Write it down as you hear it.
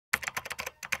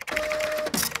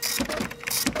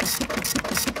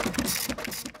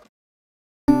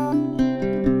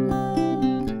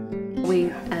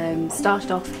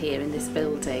started off here in this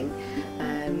building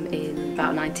in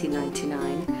about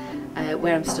 1999.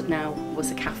 Where I'm stood now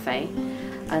was a cafe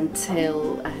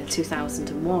until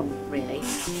 2001 really,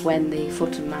 when the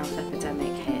foot and mouth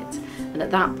epidemic hit. And at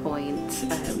that point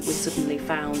we suddenly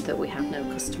found that we had no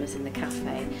customers in the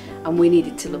cafe and we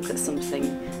needed to look at something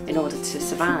in order to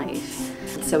survive.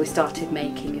 So we started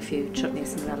making a few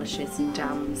chutneys and relishes and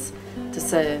jams to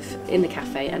serve in the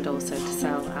cafe and also to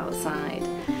sell outside.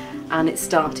 And it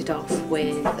started off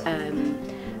with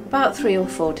about 3 or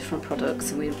 4 different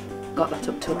products, and we got that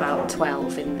up to about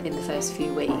 12 in the first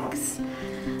few weeks.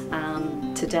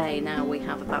 And today now we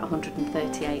have about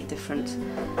 138 different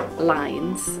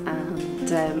lines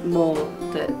and more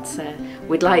that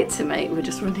we'd like to make. We're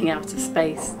just running out of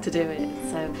space to do it.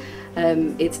 So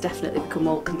it's definitely become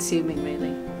more consuming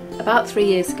really. About 3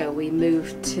 years ago we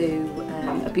moved to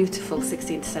a beautiful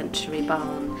 16th century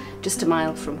barn just a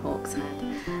mile from Hawkshead,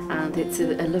 and it's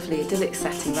a lovely idyllic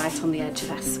setting right on the edge of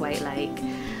Esway Lake.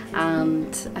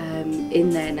 And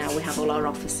in there now we have all our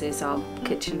offices, our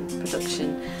kitchen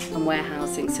production and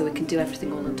warehousing, so we can do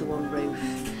everything all under one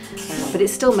roof. But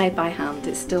it's still made by hand,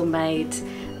 it's still made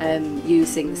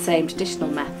using the same traditional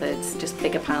methods, just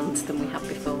bigger pans than we had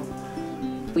before.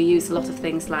 We use a lot of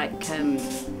things like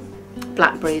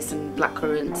blackberries and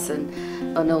blackcurrants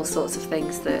and all sorts of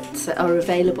things that are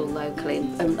available locally,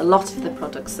 and a lot of the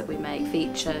products that we make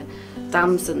feature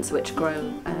damsons which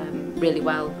grow really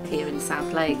well here in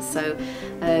South Lakes, so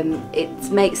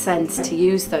it makes sense to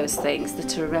use those things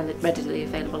that are readily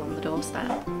available on the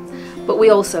doorstep. But we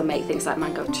also make things like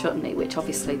mango chutney, which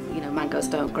obviously, you know, mangoes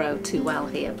don't grow too well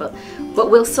here, but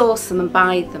we'll source them and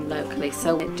buy them locally,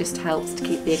 so it just helps to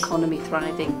keep the economy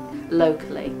thriving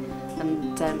locally,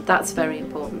 and that's very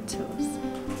important to us.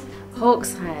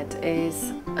 Hawkshead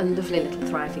is a lovely little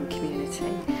thriving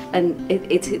community, and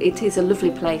it is a lovely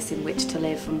place in which to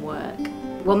live and work.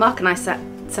 Well, Mark and I set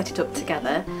it up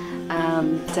together,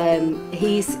 and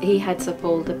he heads up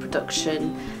all the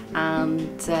production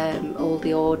and all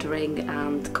the ordering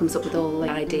and comes up with all the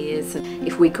ideas. And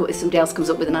if somebody else comes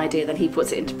up with an idea, then he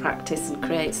puts it into practice and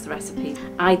creates the recipe.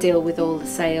 I deal with all the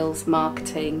sales,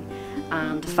 marketing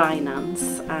and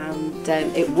finance, and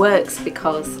it works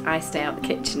because I stay out the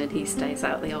kitchen and he stays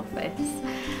out the office.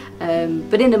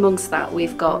 But in amongst that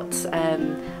we've got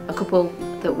a couple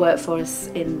that work for us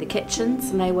in the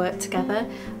kitchens, and they work together.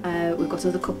 We've got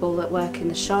another couple that work in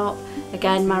the shop,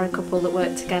 again married couple that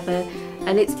work together,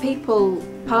 and it's people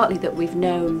partly that we've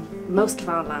known most of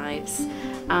our lives,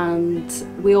 and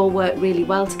we all work really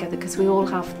well together because we all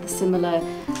have the similar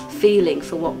feeling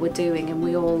for what we're doing, and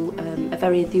we all are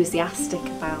very enthusiastic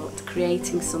about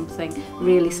creating something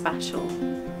really special.